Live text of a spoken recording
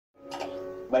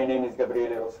My name is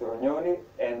Gabriele Rossorognoni,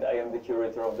 and I am the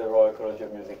curator of the Royal College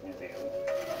of Music Museum.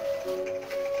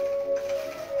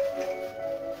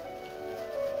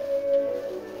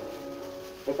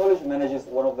 The college manages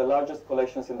one of the largest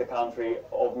collections in the country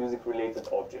of music-related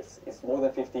objects. It's more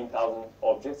than 15,000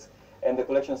 objects, and the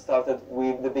collection started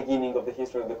with the beginning of the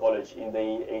history of the college in the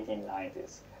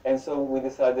 1890s. And so we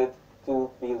decided to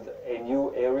build a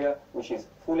new area which is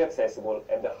fully accessible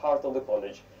at the heart of the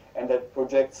college, and that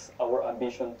projects our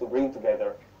ambition to bring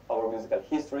together our musical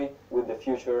history with the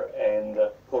future and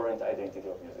current identity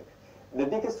of music. The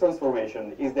biggest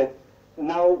transformation is that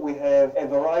now we have a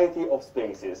variety of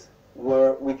spaces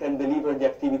where we can deliver the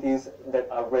activities that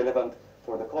are relevant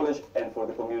for the college and for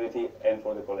the community and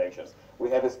for the collections. We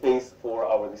have a space for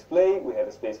our display, we have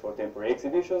a space for temporary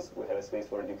exhibitions, we have a space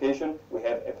for education, we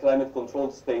have a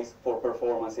climate-controlled space for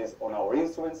performances on our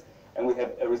instruments, and we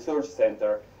have a research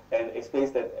center and a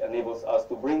space that enables us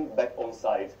to bring back on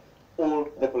site all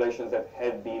the collections that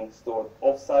had been stored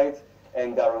off-site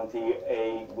and guarantee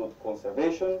a good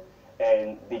conservation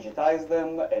and digitize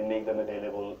them and make them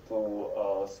available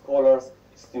to scholars,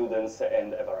 students,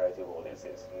 and a variety of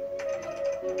audiences.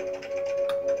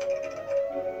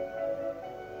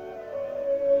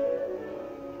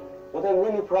 What I'm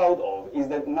really proud of is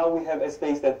that now we have a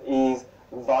space that is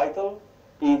vital.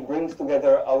 It brings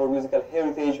together our musical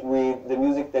heritage with the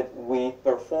music that we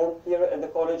perform here at the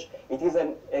college. It is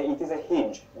a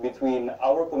hinge between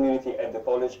our community at the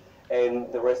college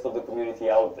and the rest of the community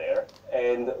out there,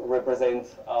 and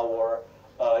represents our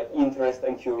interest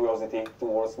and curiosity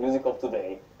towards music of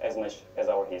today as much as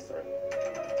our history.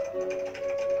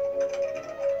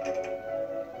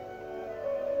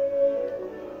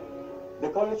 The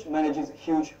college manages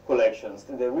huge collections.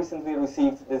 They recently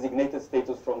received designated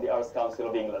status from the Arts Council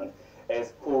of England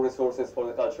as core resources for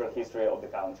the cultural history of the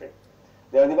country.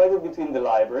 They are divided between the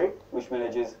library, which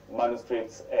manages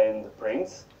manuscripts and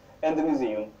prints, and the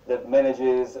museum, that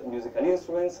manages musical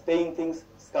instruments, paintings,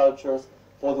 sculptures,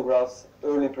 photographs,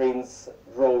 early prints,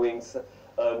 drawings,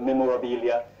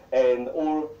 memorabilia, and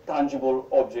all tangible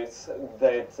objects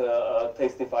that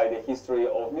testify the history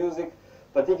of music,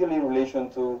 particularly in relation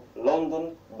to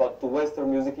London, but to Western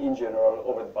music in general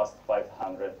over the past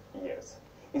 500 years.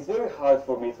 It's very hard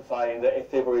for me to find a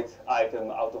favorite item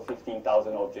out of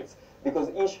 15,000 objects, because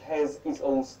each has its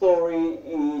own story,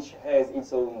 each has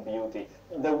its own beauty.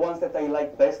 The ones that I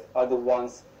like best are the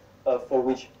ones for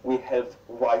which we helped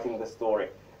writing the story.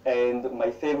 And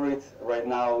my favorite right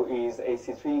now is a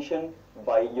Citrician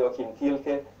by Joachim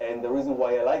Thielke, and the reason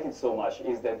why I like it so much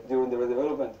is that during the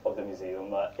redevelopment of the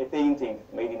museum, a painting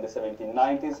made in the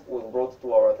 1790s was brought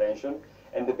to our attention,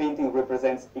 and the painting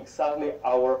represents exactly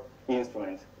our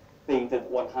instrument, painted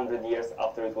 100 years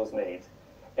after it was made.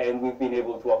 And we've been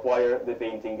able to acquire the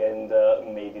painting and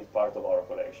made it part of our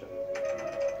collection.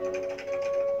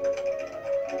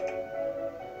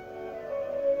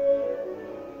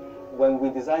 When we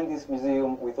designed this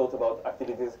museum, we thought about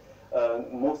activities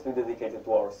mostly dedicated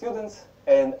to our students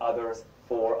and others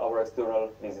for our external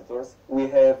visitors. We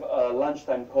have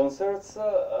lunchtime concerts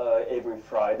every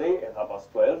Friday at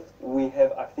 12:30. We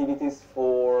have activities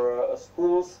for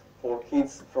schools, for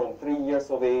kids from 3 years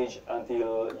of age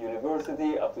until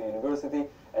university, up to university,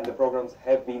 and the programs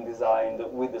have been designed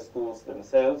with the schools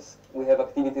themselves. We have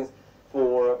activities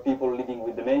for people living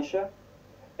with dementia,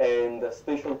 and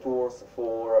special tours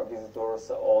for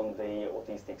visitors on the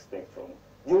autistic spectrum.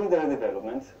 During the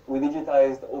redevelopment, we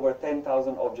digitized over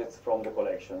 10,000 objects from the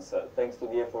collections, thanks to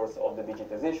the efforts of the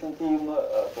digitization team,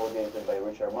 coordinated by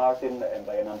Richard Martin and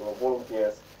by a number of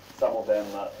volunteers, some of them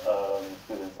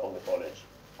students of the college.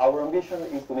 Our ambition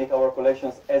is to make our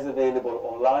collections as available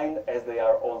online as they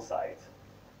are on-site.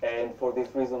 And for this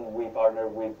reason, we partner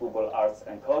with Google Arts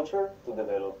and Culture to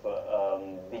develop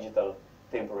digital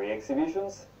temporary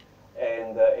exhibitions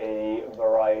and a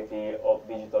variety of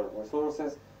digital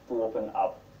resources to open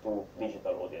up to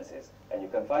digital audiences. And you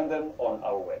can find them on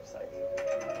our website.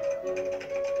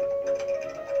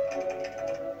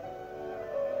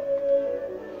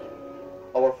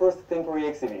 Our first temporary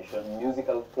exhibition,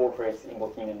 Musical Portraits in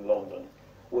Bohemian London,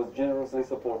 was generously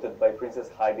supported by Princess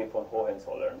Heidi von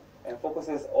Hohenzollern and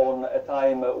focuses on a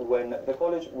time when the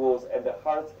college was at the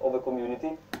heart of a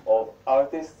community of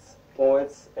artists,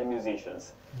 poets, and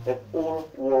musicians that all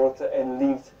worked and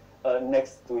lived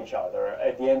next to each other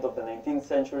at the end of the 19th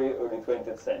century, early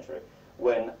 20th century,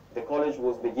 when the college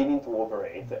was beginning to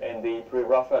operate and the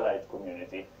pre-Raphaelite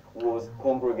community was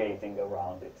congregating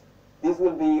around it. This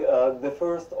will be the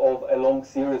first of a long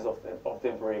series of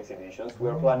temporary exhibitions. We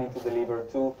are planning to deliver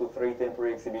 2 to 3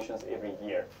 temporary exhibitions every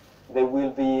year. There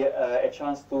will be a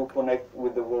chance to connect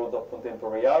with the world of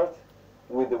contemporary art,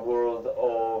 with the world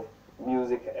of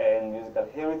music and musical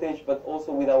heritage, but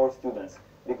also with our students,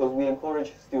 because we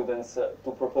encourage students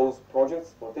to propose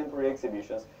projects for temporary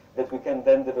exhibitions that we can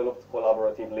then develop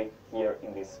collaboratively here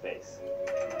in this space.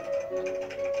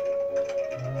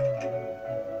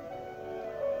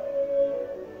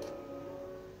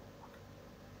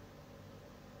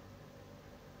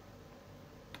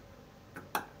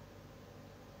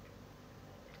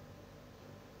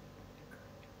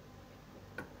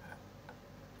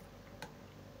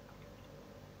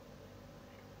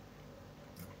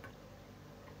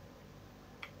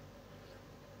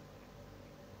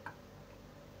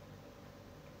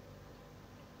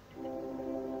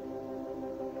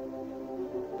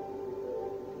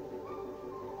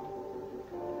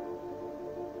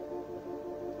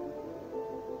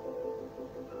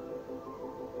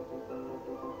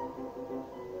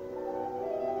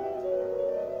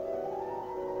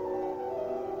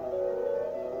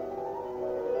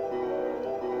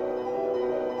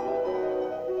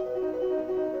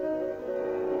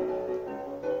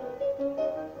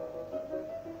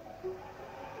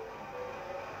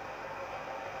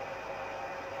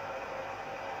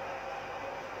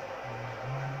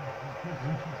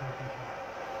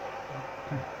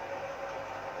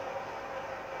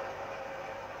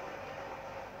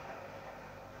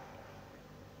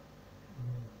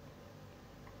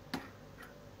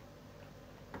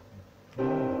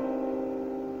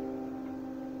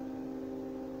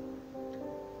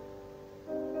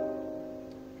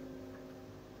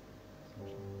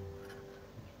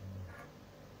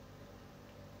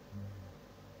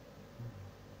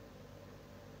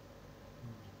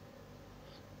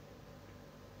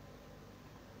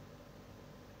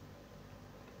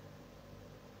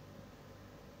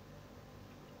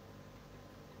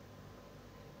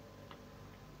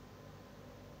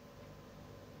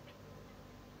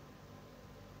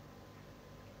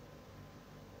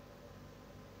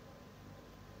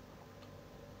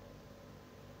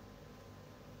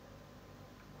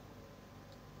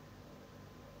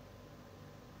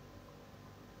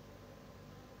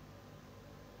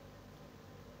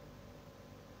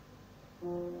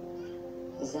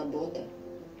 Забота,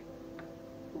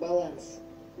 баланс,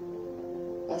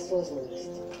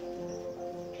 осознанность,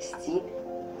 стиль,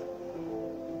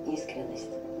 искренность.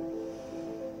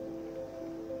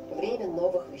 Время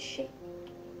новых вещей.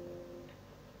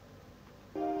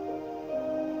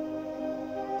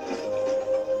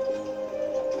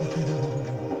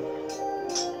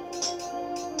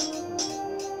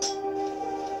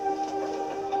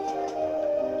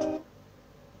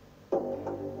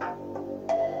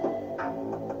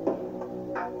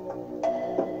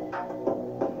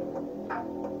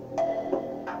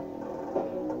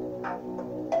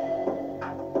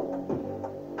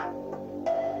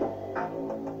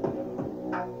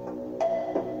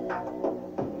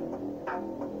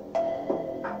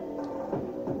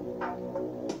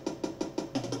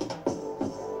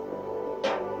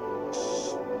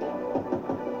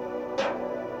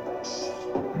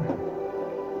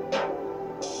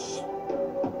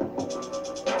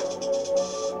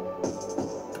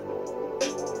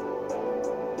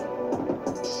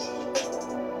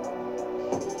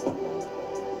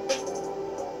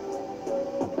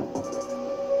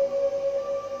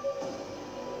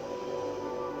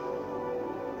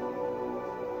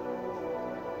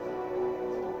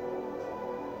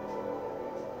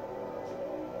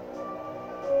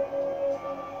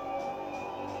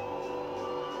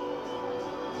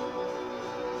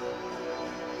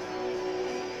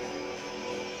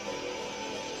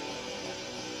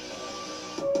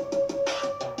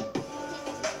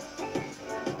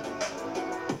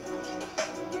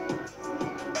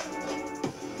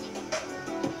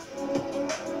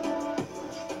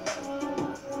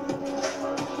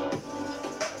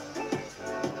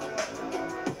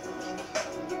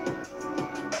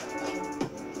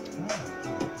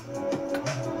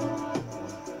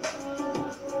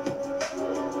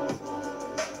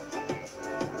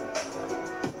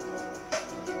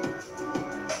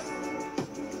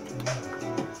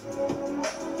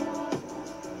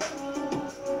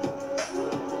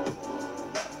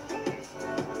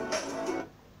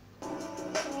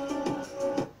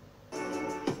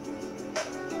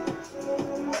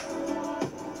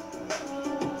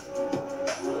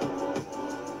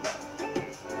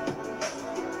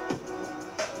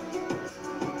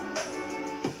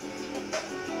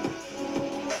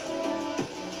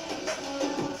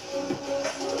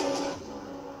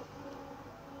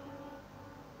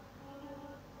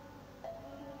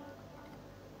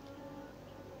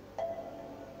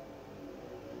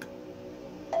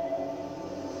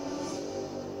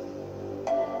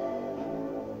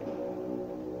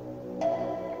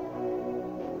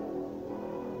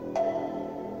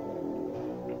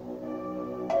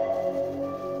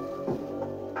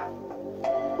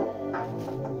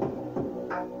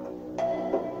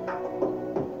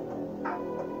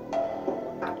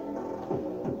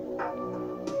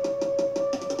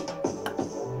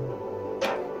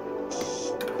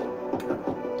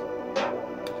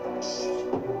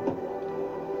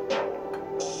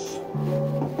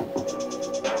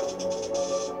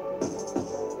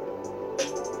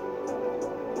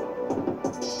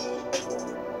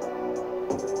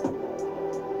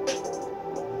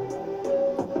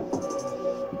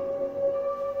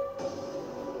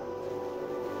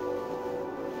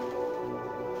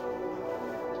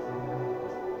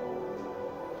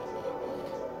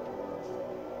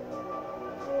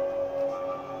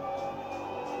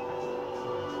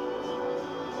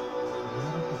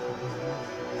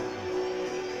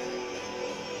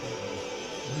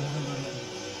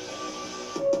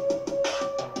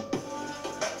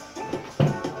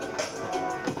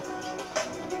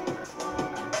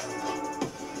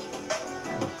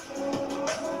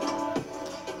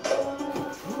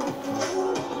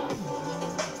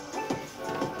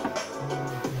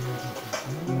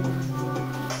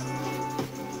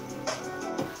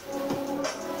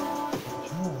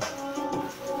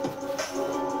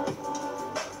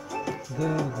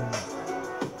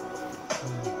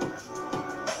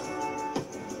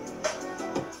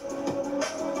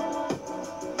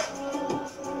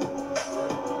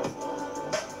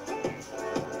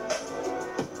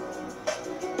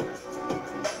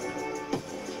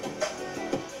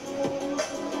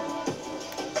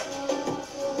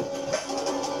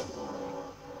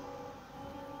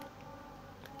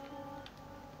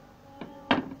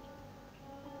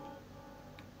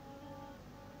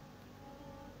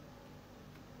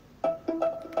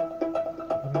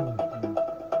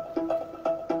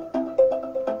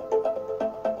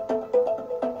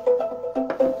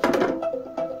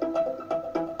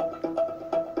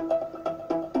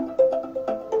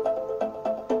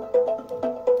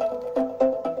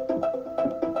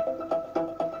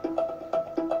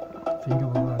 деньги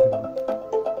выманивают.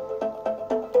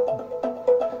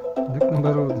 Так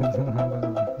наоборот, да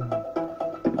наоборот.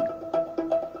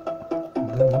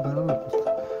 Да наоборот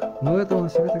просто. Но это он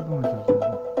себе так думает.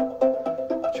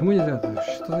 Почему нельзя?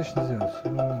 Что значит нельзя?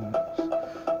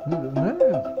 Ну, да, да.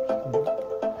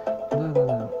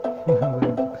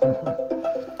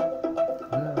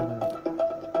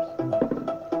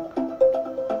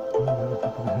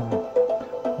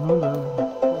 Ну да.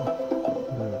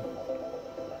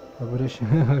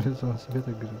 Обращение, говорится, он себе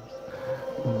так говорит.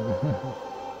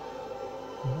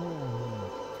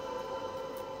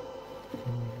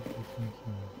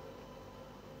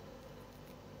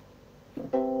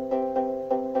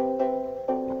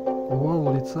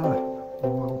 Овал лица.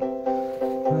 Овал.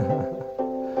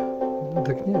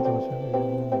 Так нет, он все.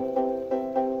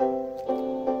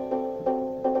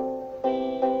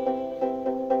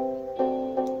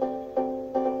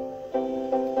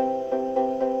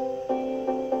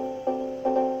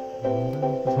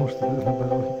 Потому что это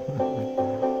наоборот.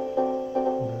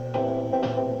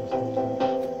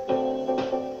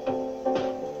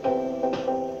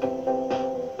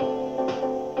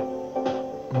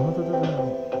 Вот это да.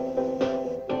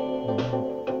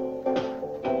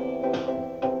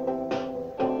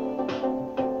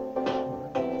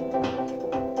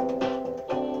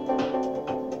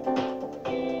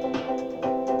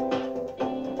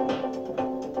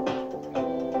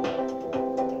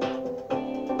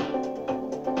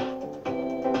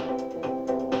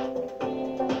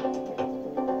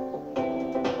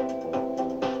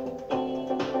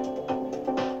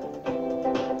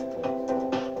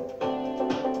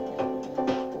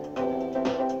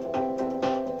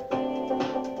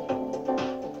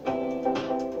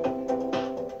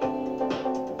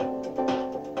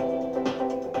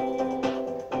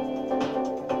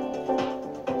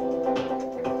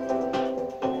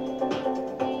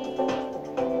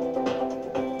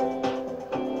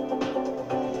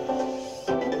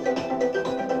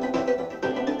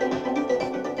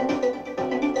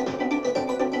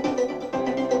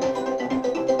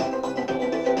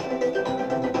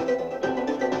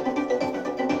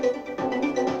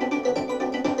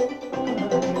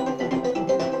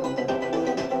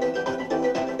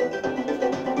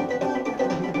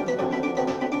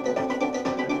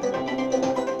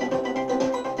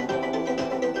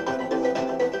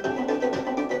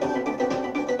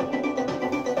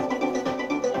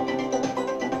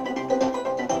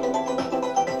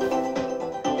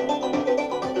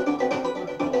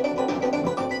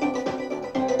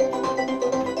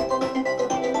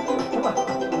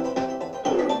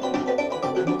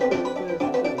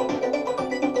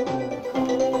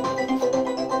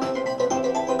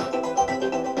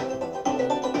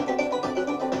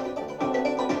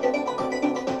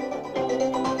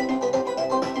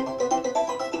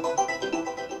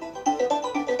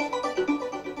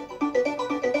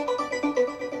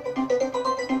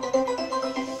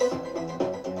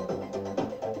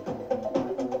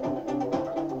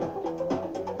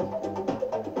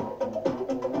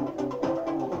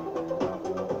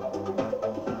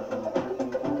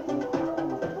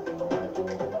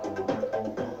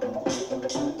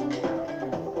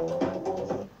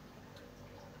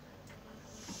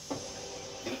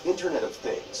 Internet of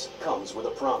Things comes with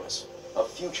a promise, a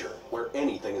future where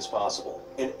anything is possible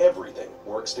and everything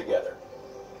works together.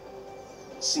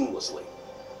 Seamlessly,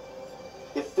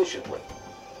 efficiently,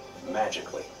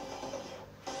 magically.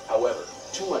 However,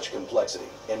 too much complexity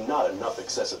and not enough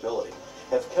accessibility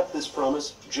have kept this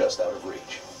promise just out of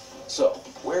reach. So,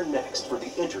 where next for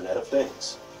the Internet of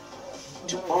Things?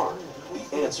 To ARM,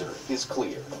 the answer is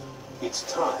clear. It's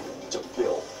time to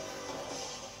build.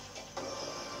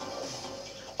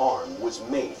 ARM was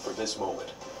made for this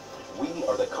moment. We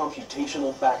are the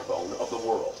computational backbone of the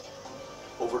world.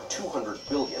 Over 200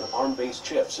 billion ARM-based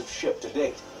chips have shipped to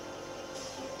date,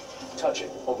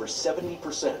 touching over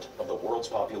 70% of the world's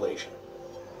population.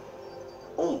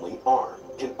 Only ARM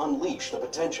can unleash the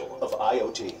potential of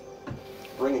IoT,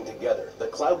 bringing together the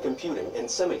cloud computing and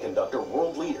semiconductor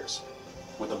world leaders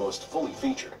with the most fully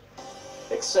featured,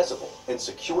 accessible, and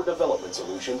secure development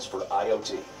solutions for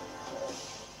IoT.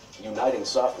 Uniting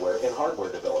software and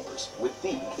hardware developers with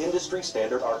the industry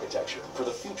standard architecture for the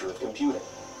future of computing.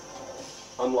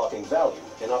 Unlocking value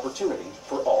and opportunity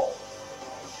for all.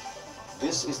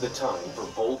 This is the time for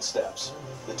bold steps,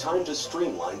 the time to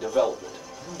streamline development,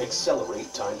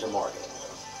 accelerate time to market,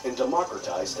 and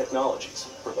democratize technologies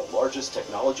for the largest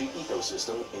technology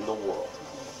ecosystem in the world.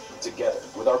 Together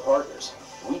with our partners,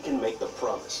 we can make the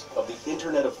promise of the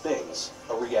Internet of Things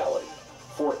a reality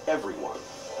for everyone.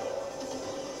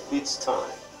 It's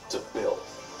time to build.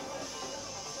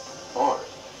 ARM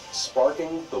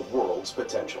sparking the world's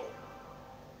potential.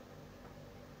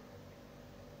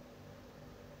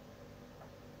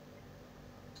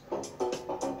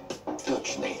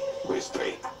 Точный,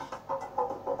 быстрый,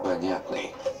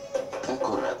 понятный,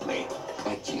 аккуратный.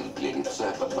 Один для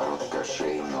лица, подбородка,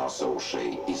 шеи, носа,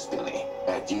 ушей и спины.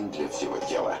 Один для всего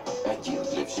тела. Один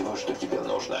для всего, что тебе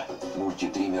нужно.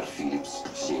 Мультитриммер Philips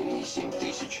серии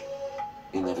 7000.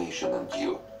 Innovation and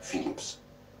You. Philips.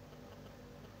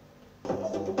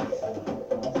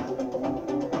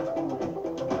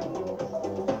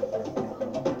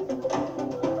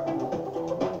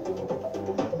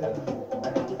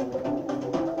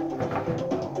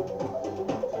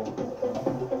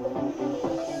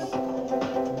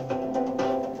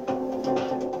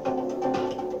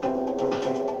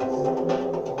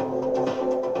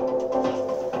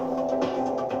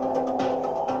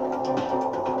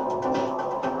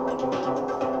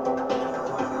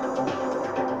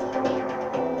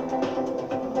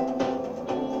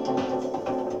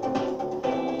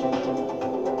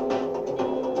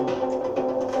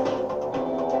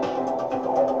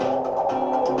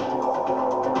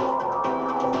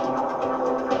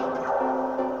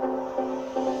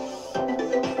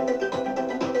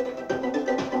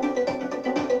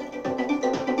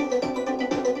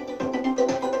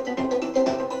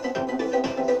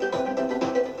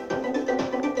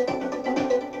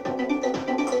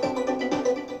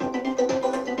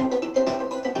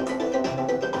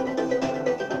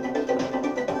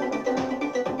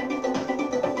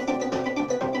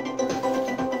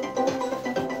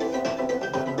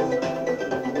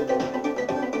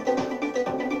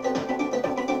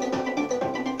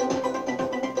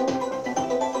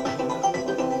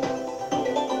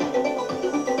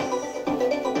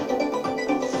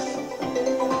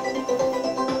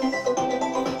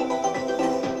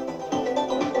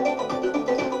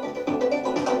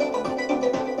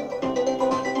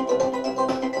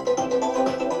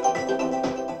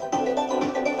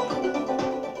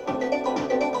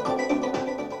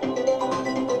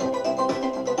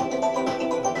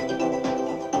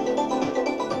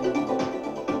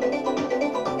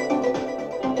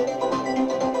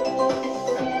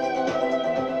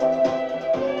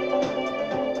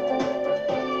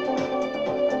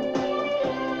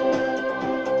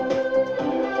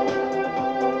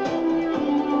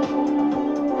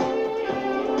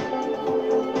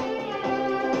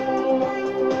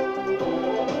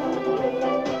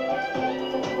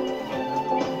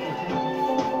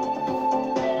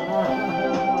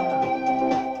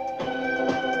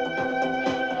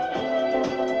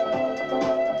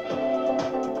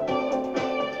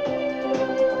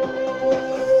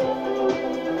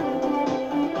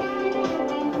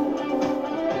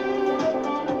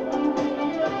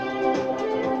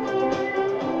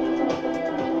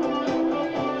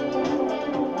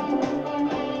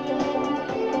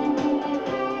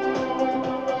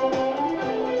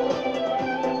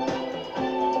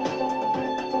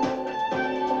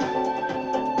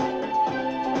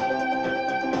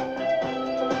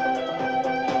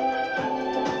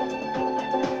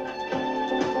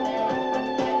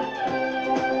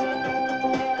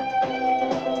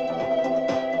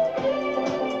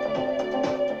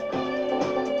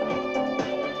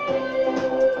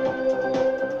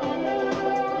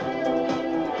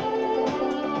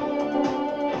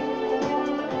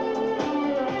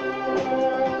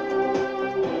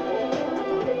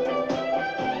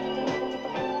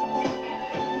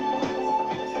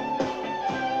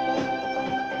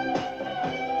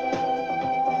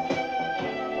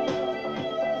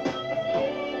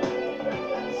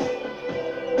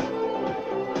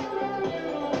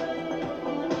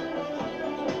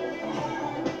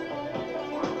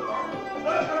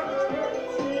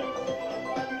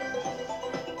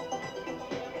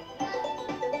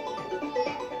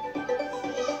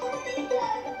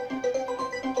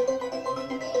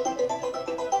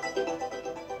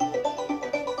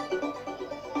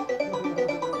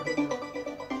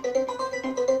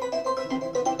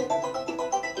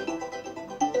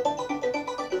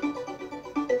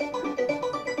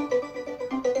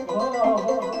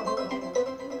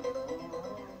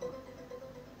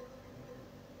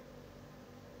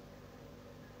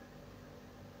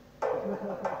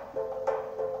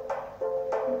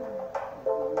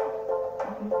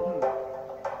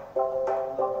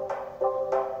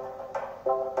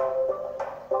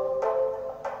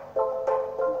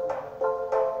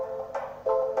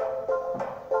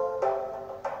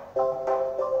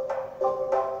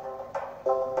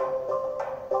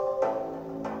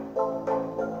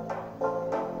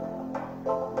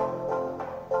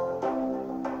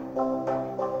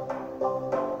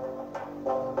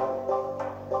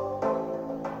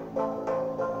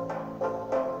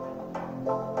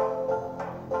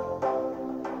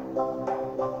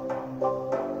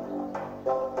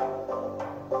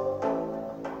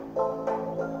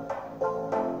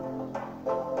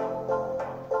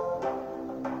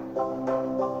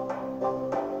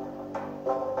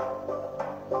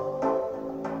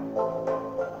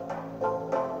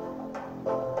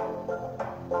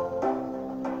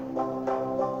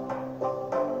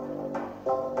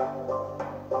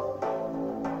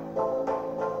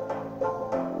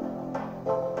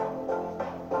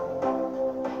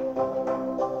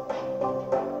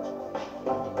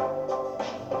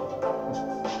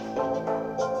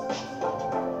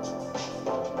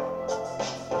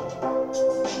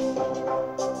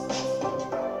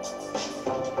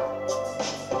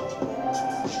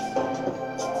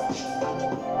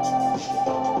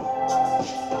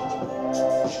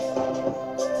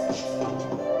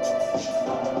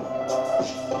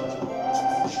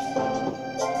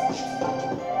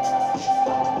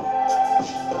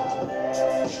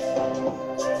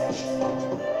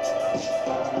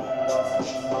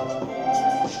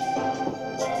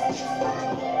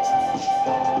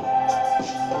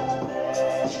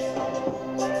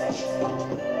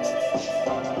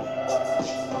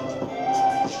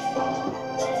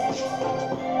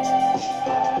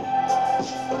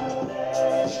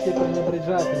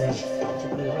 приезжай, конечно. Все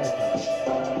приезжай.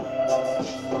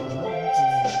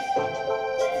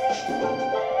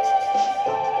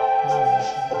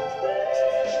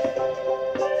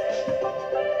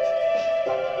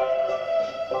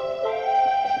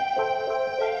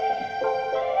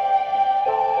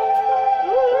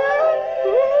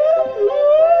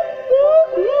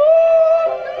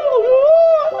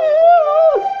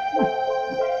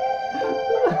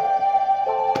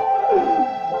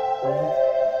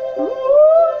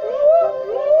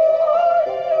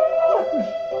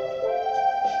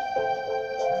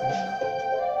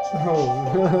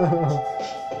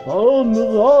 Oh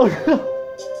no!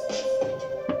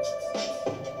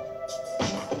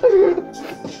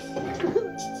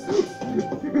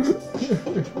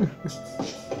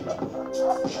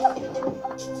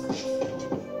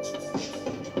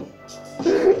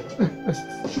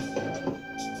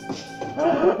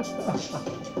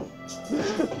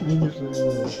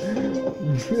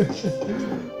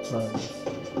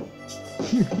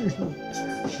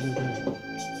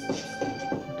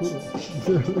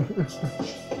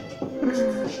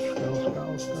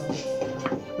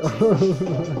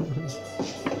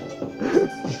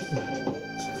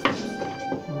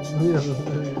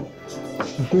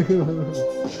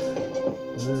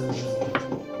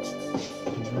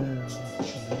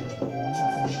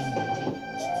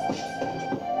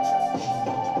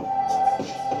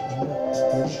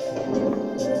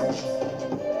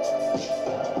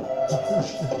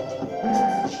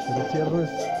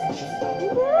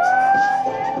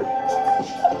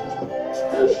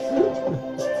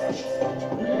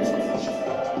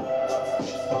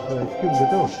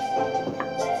 Готов?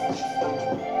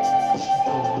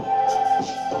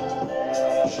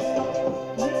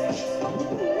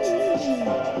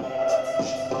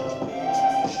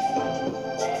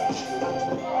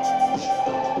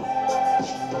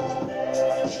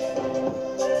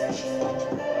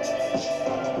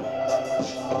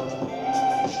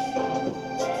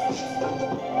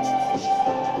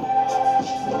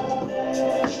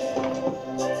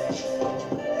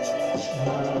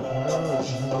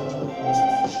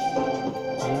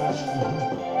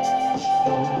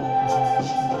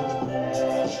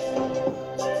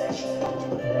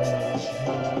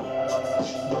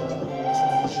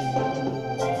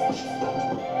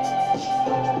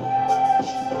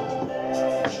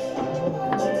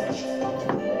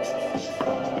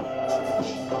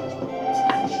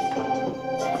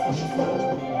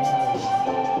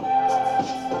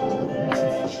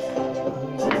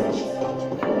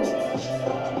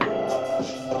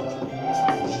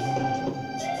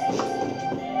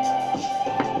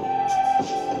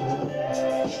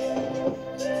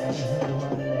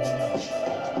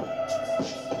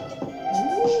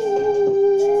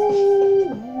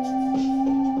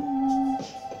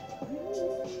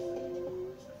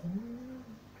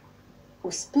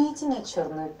 Успеете на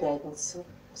Черную пятницу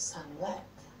в Самлет?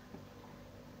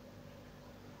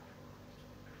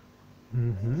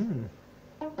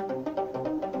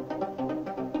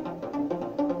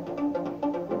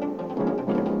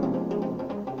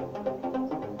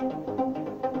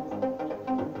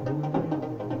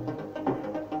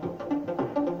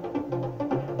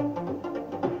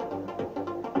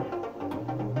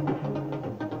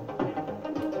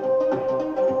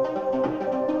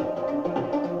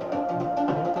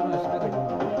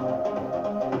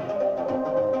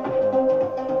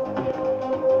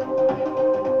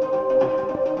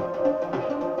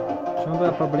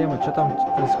 Проблема, что там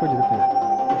происходит опять?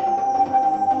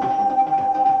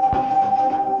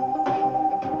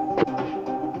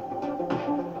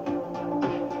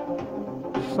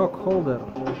 Сок-холдер.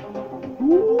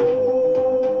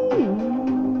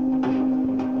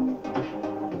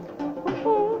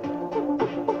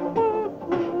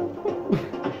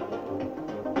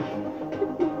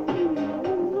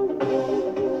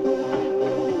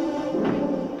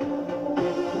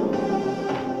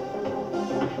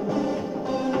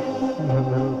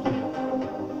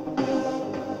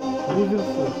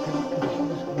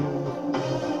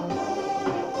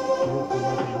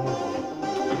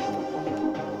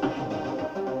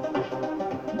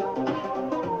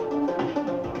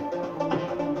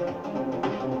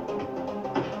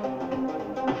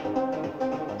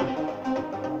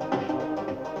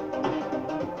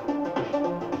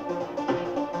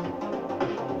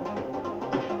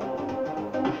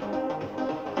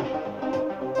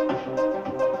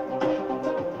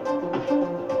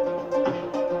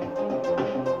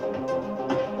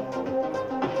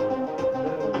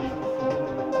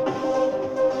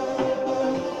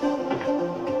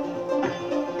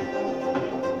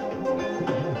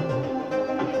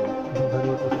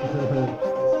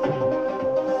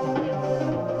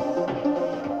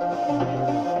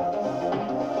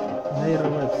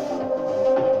 нравится.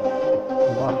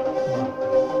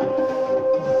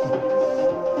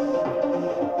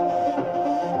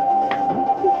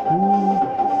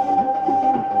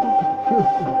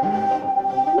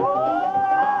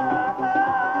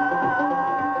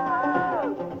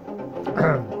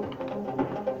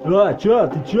 Бах, чё,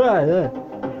 ты чё, да?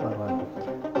 Ладно.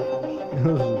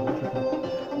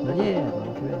 Да нет,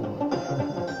 ну тебе думаю.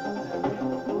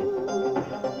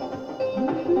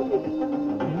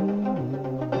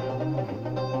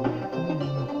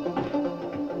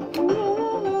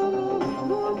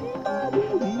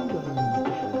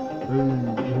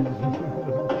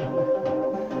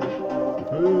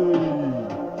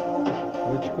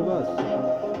 Очку вас.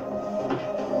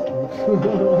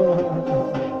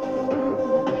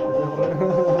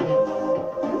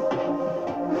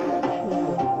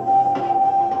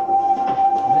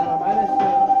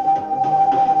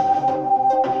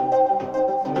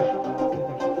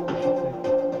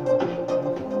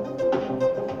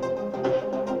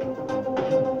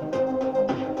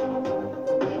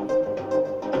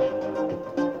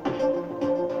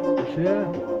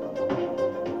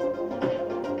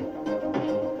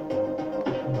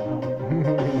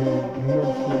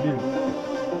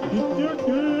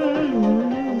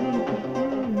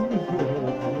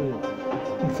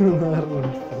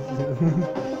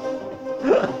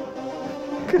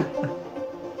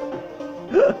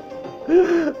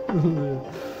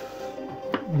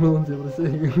 Ну, он тебя просил.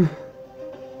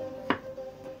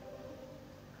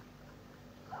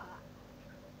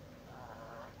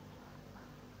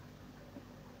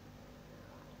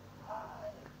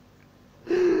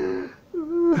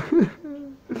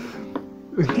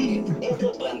 Привет,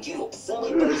 это Банкиру,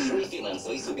 самый большой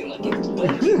финансовый супермаркет.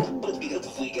 Банкиру подберет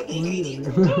выгодные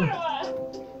кредиты.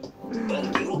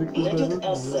 Банкиру найдет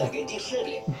ОСАГО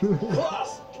дешевле.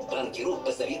 Класс! Банкиру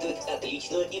посоветует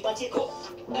отличную ипотеку.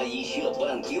 А еще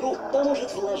Банкиру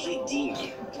поможет вложить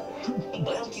деньги.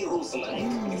 Банкиру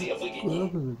знает, где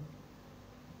выгоднее.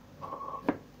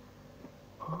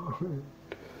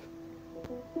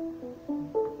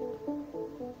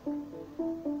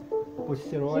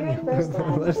 Here at First Lab,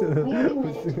 we are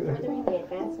committed to furthering the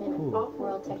advancement of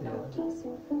off-world technologies.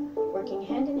 Working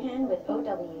hand in hand with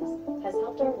OWs has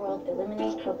helped our world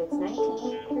eliminate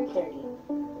COVID-19 through 30.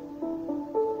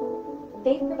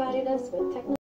 They've provided us with technology